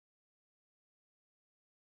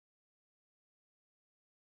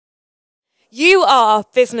You are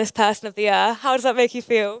Business Person of the Year. How does that make you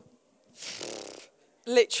feel?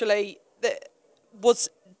 Literally,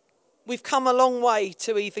 we've come a long way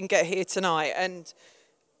to even get here tonight, and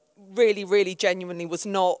really, really genuinely was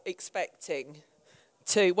not expecting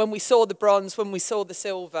to, when we saw the bronze, when we saw the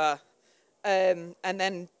silver, and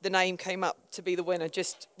then the name came up to be the winner,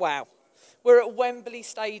 just wow. We're at Wembley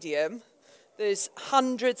Stadium. There's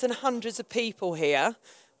hundreds and hundreds of people here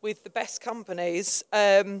with the best companies.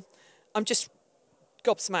 I'm just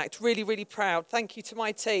gobsmacked, really, really proud. Thank you to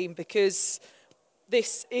my team, because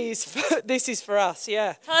this is for us,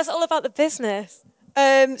 yeah. Tell us all about the business.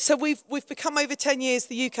 So we've become over 10 years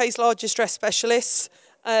the UK's largest dress specialists.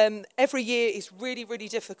 Every year is really, really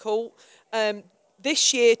difficult.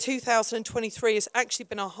 This year, 2023, has actually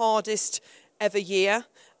been our hardest ever year.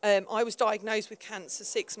 I was diagnosed with cancer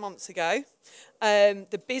 6 months ago.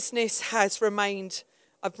 The business has remained,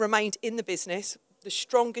 I've remained in the business, the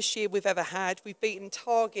strongest year we've ever had. We've beaten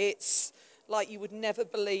targets like you would never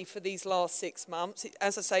believe for these last 6 months.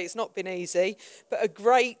 As I say, it's not been easy, but a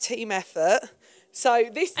great team effort. So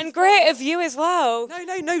this and great of you as well.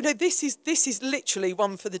 No. This is literally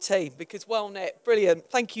one for the team, because WellNet,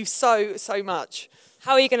 brilliant. Thank you so much.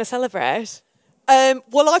 How are you going to celebrate?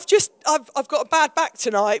 Well, I've got a bad back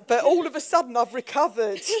tonight, but all of a sudden I've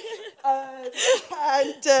recovered,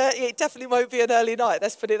 and it definitely won't be an early night.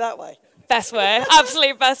 Let's put it that way. Best way,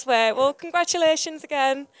 absolute best way. Well, congratulations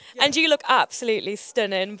again. Yeah. And you look absolutely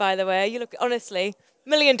stunning, by the way. You look, honestly, $1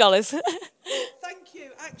 million. Thank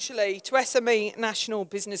you, actually, to SME National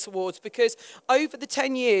Business Awards, because over the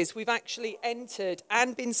 10 years we've actually entered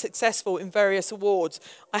and been successful in various awards.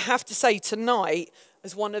 I have to say tonight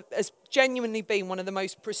has genuinely been one of the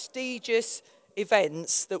most prestigious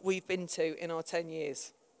events that we've been to in our 10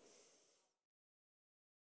 years.